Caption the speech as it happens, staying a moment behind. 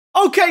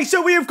Okay,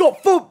 so we have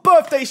got FUT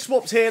birthday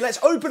swaps here.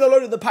 Let's open a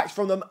load of the packs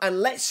from them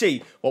and let's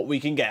see what we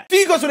can get. Do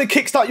you guys want to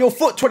kickstart your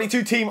FUT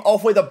 22 team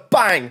off with a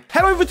bang?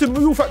 Head over to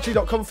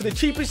movelfactory.com for the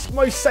cheapest,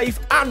 most safe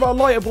and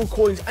reliable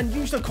coins and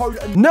use the code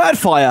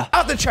NerdFire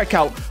at the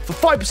checkout for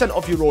 5%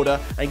 off your order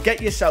and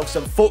get yourself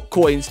some FUT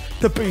coins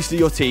to boost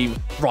your team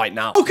right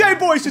now. Okay,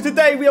 boys, so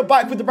today we are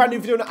back with a brand new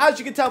video, and as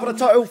you can tell by the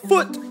title,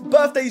 FUT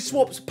birthday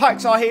swaps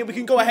packs are here. We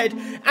can go ahead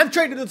and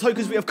trade in the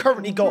tokens we have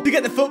currently got to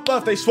get the FUT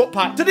birthday swap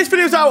pack. So this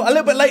video's out a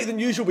little bit later than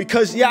usual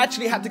because you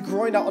actually had to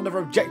grind out another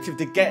objective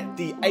to get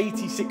the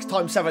 86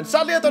 × 7.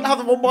 Sadly, I don't have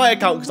them on my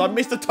account because I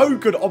missed a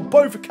token on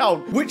both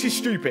accounts, which is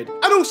stupid.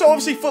 And also,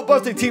 obviously, FUT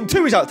birthday team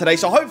 2 is out today,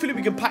 so hopefully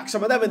we can pack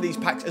some of them in these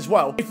packs as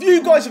well. If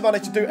you guys have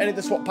managed to do any of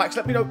the swap packs,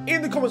 let me know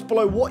in the comments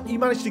below what you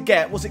managed to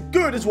get. Was it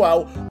good as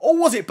well, or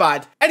was it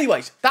bad?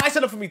 Anyways, that is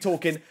enough of me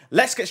talking.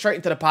 Let's get straight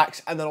into the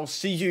packs, and then I'll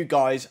see you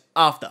guys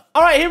after.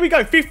 All right, here we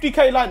go.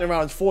 50k lightning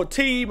rounds for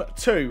team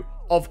 2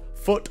 of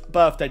FUT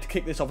birthday to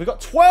kick this off. We've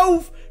got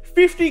 12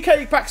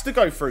 50k packs to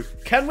go through.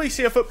 Can we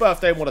see a FUT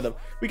birthday in one of them?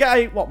 We get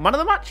a, what, man of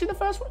the match in the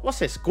first one? What's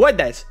this?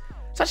 Guedes.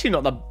 It's actually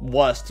not the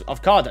worst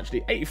of cards,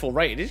 actually. 84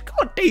 rated. It's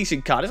got a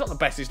decent card. It's not the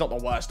best. It's not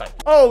the worst, though.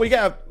 Oh, we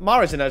get a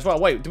Mahrez in there as well.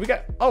 Wait, do we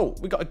get... Oh,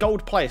 we got a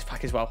gold players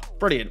pack as well.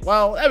 Brilliant.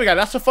 Well, there we go.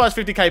 That's the first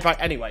 50k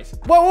pack anyways.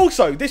 Well,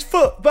 also, this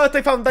FUT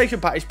birthday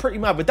foundation pack is pretty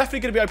mad. We're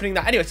definitely going to be opening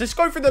that anyways. Let's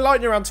go through the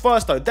lightning rounds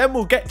first, though. Then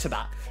we'll get to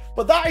that.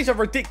 But that is a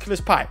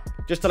ridiculous pack,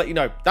 just to let you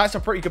know. That's a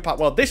pretty good pack.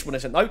 Well, this one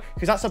isn't, though,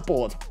 because that's a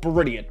board.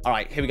 Brilliant. All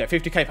right, here we go.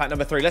 50k pack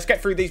number 3. Let's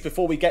get through these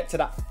before we get to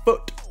that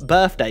FUT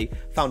birthday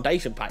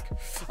foundation pack.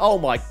 Oh,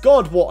 my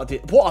God. What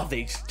are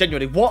these?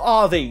 Genuinely, what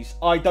are these?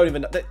 I don't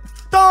even know.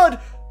 Third.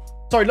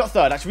 Sorry, not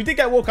third. Actually, we did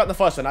get a walkout in the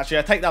first one. Actually,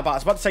 I take that back. I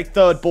was about to say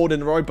third board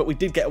in a row, but we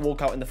did get a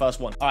walkout in the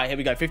first one. All right, here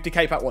we go.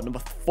 50k pack, what, number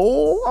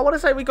 4? I want to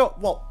say we got,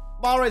 what,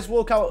 Mahrez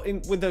walkout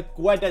in with the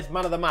Guedes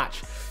man of the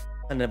match.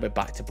 And then we're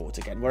back to boards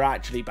again. We're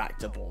actually back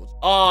to boards.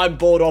 Oh, I'm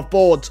bored of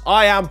boards.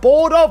 I am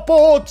bored of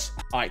boards.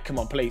 All right, come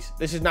on, please.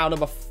 This is now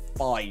number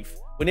 5.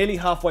 We're nearly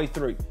halfway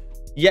through.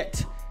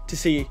 Yet to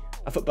see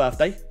a FUT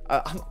birthday.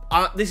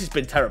 This has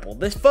been terrible.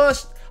 This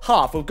first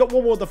half, we've got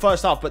one more in the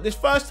first half, but this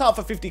first half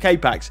of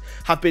 50k packs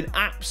have been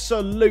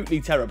absolutely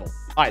terrible.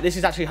 All right, this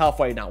is actually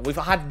halfway now. We've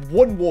had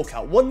one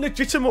walkout, one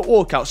legitimate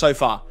walkout so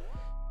far.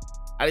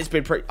 And it's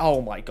been pretty...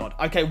 Oh, my God.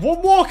 Okay,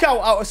 one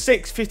walkout out of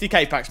 6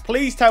 50k packs.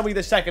 Please tell me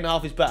the second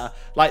half is better.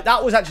 Like,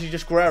 that was actually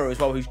just Guerrero as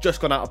well, who's just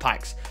gone out of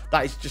packs.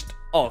 That is just...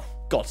 Oh,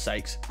 God's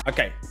sakes.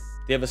 Okay,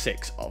 the other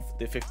 6 of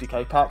the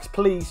 50k packs.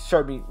 Please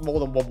show me more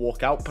than one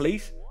walkout,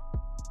 please.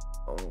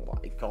 Oh,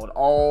 my God.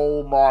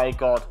 Oh, my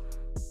God.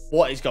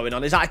 What is going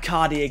on? Is that a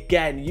Cardi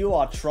again? You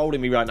are trolling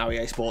me right now,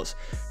 EA Sports.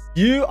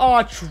 You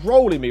are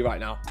trolling me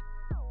right now.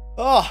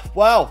 Oh,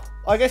 well.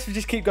 I guess we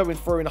just keep going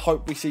through and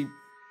hope we see...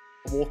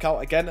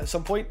 walkout again at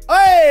some point.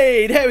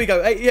 Hey, there we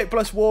go. 88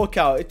 plus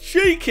walkout. A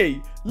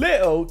cheeky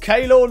little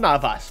Keylor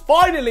Navas.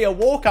 Finally a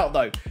walkout,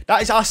 though.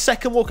 That is our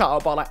second walkout out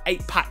of about like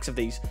 8 packs of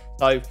these.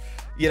 So,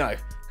 you know,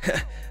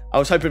 I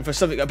was hoping for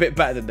something a bit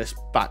better than this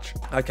batch.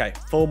 Okay,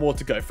 4 more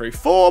to go through.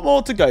 4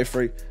 more to go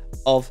through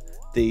of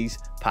these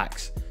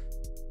packs.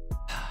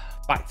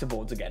 Back to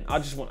boards again.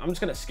 I'm just going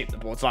to skip the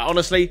boards. Like,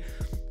 honestly,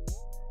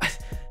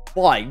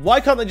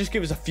 why can't they just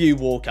give us a few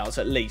walkouts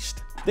at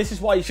least? This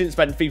is why you shouldn't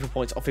spend FIFA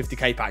points on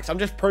 50k packs. I'm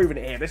just proving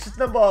it here. This is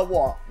number,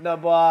 what?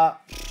 Number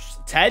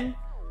 10,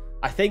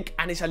 I think.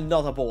 And it's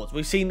another board.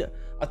 We've seen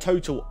a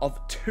total of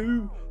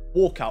 2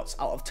 walkouts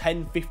out of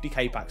 10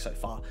 50k packs so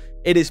far.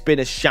 It has been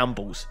a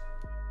shambles.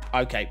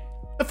 Okay,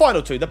 the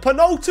final 2. The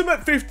penultimate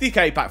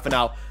 50k pack for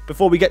now.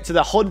 Before we get to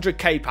the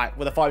 100k pack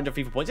with a 500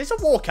 FIFA points. It's a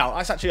walkout.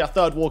 That's actually our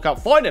 3rd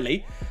walkout.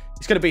 Finally,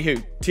 it's going to be who?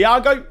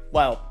 Thiago?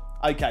 Well,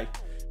 okay.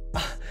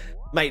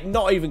 Mate,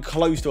 not even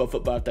close to a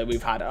FUT birthday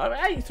we've had.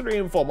 83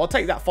 in form. I'll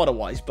take that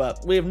fodder-wise,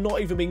 but we have not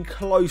even been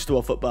close to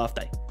a FUT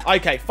birthday.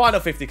 Okay, final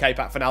 50k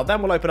pack for now.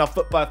 Then we'll open our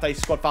FUT birthday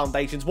squad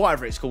foundations,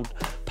 whatever it's called,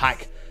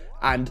 pack,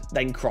 and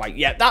then cry.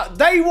 Yeah,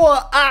 they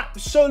were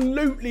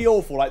absolutely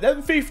awful. Like,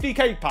 them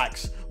 50k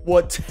packs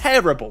were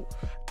terrible.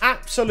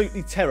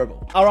 Absolutely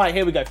terrible. All right,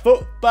 here we go.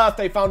 FUT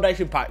birthday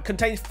foundation pack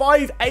contains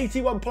 5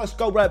 81 plus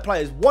gold rare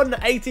players, 1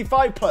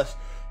 85 plus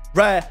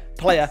rare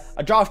player,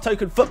 a draft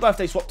token, FUT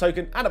birthday swap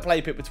token, and a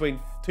play pick between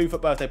 2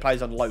 FUT birthday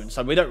players on loan.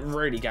 So we don't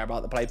really care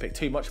about the play pick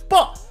too much.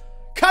 But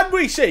can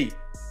we see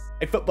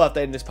a FUT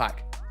birthday in this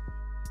pack?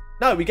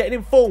 No, we get an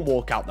informed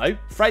walkout though.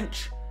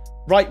 French,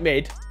 right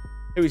mid.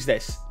 Who is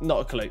this? Not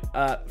a clue.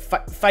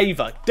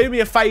 Favor. Do me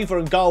a favor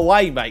and go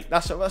away, mate.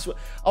 That's what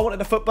I wanted.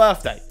 A FUT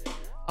birthday.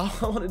 I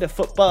wanted a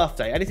FUT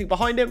birthday. Anything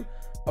behind him?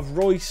 Of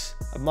Royce,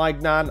 of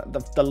Magnan,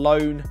 the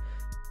loan.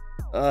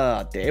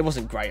 Oh, dear. It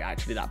wasn't great,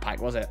 actually, that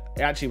pack, was it?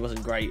 It actually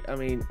wasn't great. I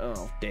mean,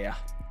 oh, dear.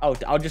 Oh,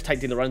 I'll just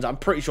take Di Lorenzo. I'm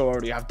pretty sure I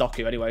already have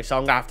Doku anyway, so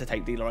I'm going to have to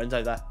take Di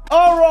Lorenzo there.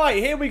 All right,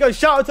 here we go.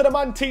 Shout out to the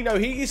man, Tino.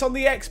 He is on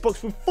the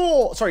Xbox with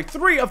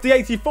 3 of the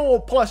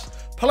 84 plus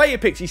player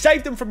picks. He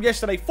saved them from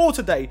yesterday for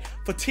today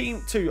for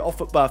Team 2 of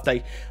FUT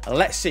birthday. And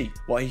let's see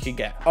what he can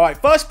get. All right,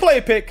 first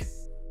player pick.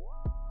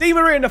 Di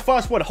Maria in the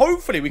first one.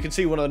 Hopefully, we can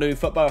see one of the new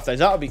FUT birthdays.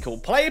 That would be cool.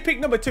 Player pick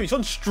number 2. He's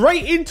on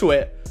straight into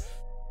it.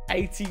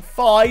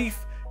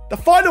 85. The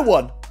final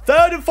one.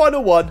 Third and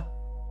final one.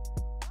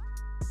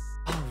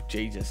 Oh,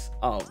 Jesus.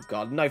 Oh,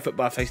 God. No FUT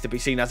birthdays to be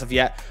seen as of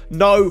yet.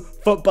 No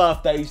FUT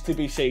birthdays to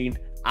be seen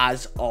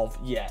as of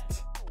yet.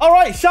 All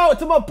right. Shout out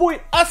to my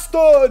boy,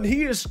 Aston.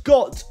 He has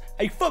got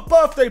a FUT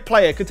birthday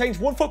player. Contains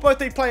one FUT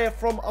birthday player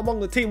from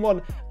among the Team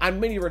 1 and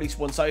mini release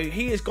one. So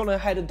he has gone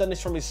ahead and done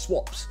this from his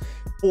swaps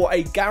for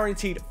a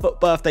guaranteed FUT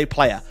birthday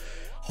player.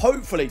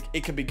 Hopefully,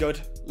 it can be good.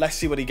 Let's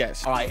see what he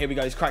gets. All right, here we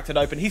go. He's cracked it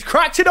open. He's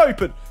cracked it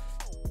open.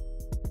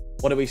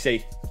 What do we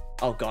see?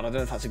 Oh, God. I don't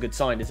know if that's a good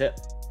sign, is it?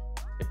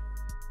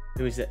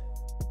 Who is it?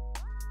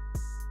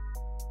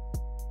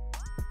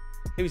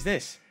 Who is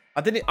this?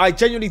 I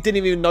genuinely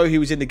didn't even know he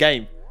was in the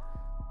game.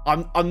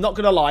 I'm not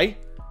going to lie.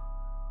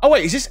 Oh,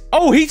 wait. Is this...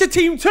 Oh, he's a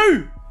Team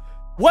 2.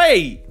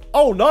 Wait.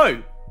 Oh,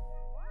 no.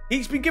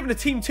 He's been given a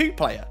Team 2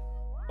 player.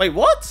 Wait,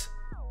 what?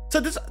 So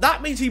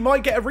that means he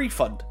might get a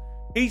refund.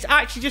 He's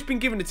actually just been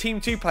given a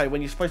Team 2 player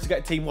when you're supposed to get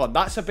a Team 1.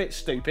 That's a bit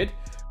stupid.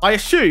 I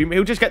assume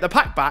he'll just get the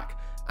pack back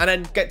and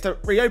then get to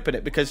reopen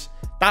it because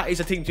that is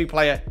a Team 2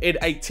 player in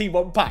a Team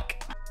 1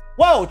 pack.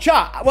 Well,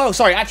 chat. Well,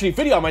 sorry, actually,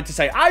 video I meant to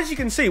say. As you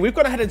can see, we've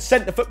gone ahead and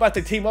sent the FUT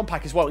birthday Team 1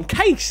 pack as well in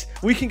case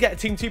we can get a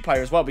Team 2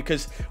 player as well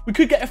because we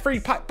could get a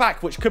free pack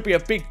back, which could be a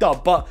big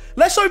dub. But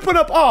let's open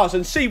up ours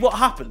and see what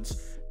happens.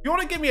 If you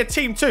want to give me a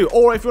Team 2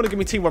 or if you want to give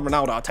me Team 1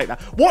 Ronaldo, I'll take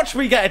that. Watch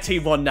me get a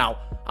Team 1 now.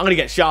 I'm going to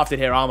get shafted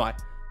here, aren't I?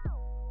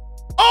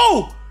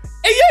 Oh!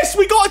 Yes,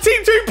 we got a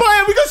Team 2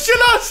 player. We got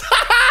Silas.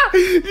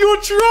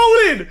 You're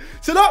trolling.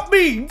 So that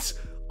means,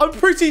 I'm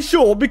pretty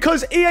sure,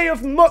 because EA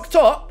have mucked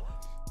up,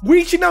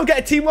 we should now get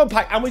a Team 1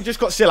 pack, and we just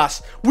got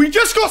Silas. We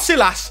just got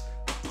Silas.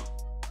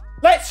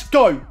 Let's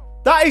go.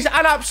 That is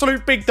an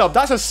absolute big dub.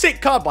 That's a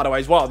sick card, by the way,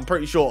 as well, I'm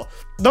pretty sure.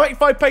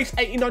 95 pace,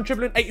 89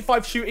 dribbling,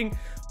 85 shooting.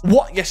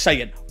 What you're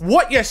saying?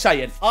 What you're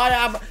saying?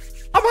 I'm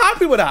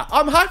happy with that.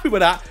 I'm happy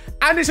with that.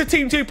 And it's a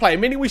Team 2 player,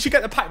 meaning we should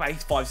get the pack back.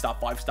 He's 5-star,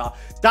 5-star.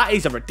 That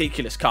is a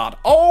ridiculous card.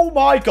 Oh,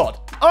 my God.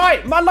 All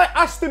right, man like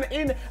Aston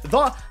in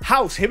the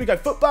house. Here we go.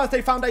 FUT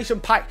Birthday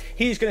Foundation pack.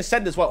 He's going to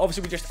send as well.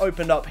 Obviously, we just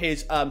opened up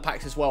his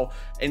packs as well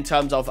in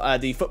terms of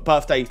the FUT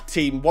Birthday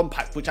Team 1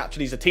 pack, which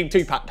actually is a Team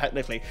 2 pack,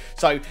 technically.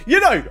 So, you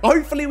know,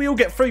 hopefully we all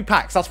get 3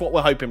 packs. That's what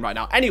we're hoping right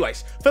now.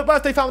 Anyways, FUT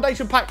Birthday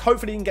Foundation pack.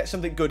 Hopefully, you can get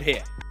something good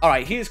here. All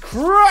right, he has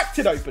cracked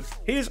it open.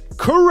 He has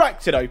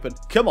cracked it open.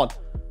 Come on.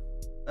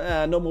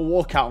 Normal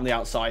walkout on the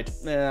outside.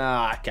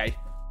 Okay.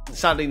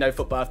 Sadly, no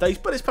FUT birthdays,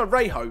 but it's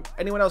Parejo.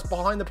 Anyone else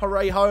behind the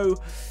Parejo?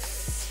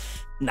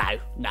 No.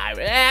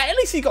 At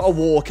least he got a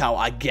walkout,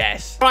 I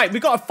guess. Right, we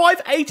got a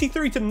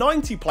 583 to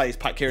 90 players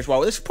pack here as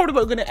well. This is probably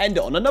what we're going to end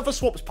it on. Another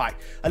swaps pack.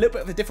 A little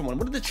bit of a different one.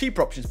 One of the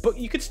cheaper options, but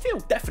you could still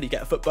definitely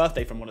get a FUT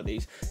birthday from one of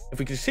these. If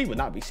we could see one,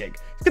 that'd be sick.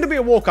 It's going to be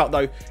a walkout,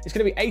 though. It's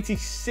going to be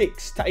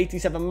 86 to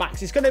 87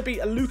 max. It's going to be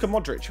a Luka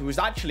Modric, who was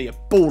actually a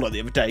baller the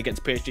other day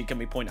against PSG, can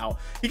we point out.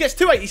 He gets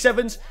 2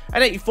 87s,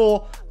 an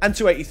 84, and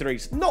 2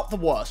 83s. Not the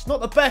worst.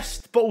 Not the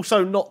best, but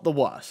also not the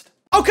worst.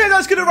 Okay,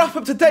 that's going to wrap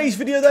up today's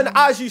video then.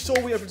 As you saw,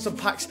 we opened some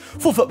packs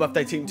for FUT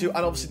Birthday Team 2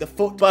 and obviously the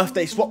FUT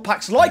Birthday Swap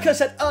packs. Like I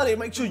said earlier,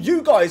 make sure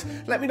you guys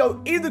let me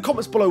know in the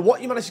comments below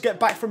what you managed to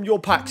get back from your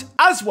packs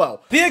as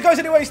well. But yeah, guys,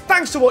 anyways,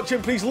 thanks for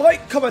watching. Please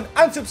like, comment,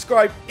 and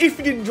subscribe if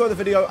you did enjoy the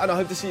video, and I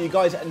hope to see you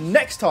guys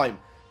next time.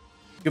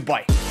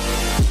 Goodbye.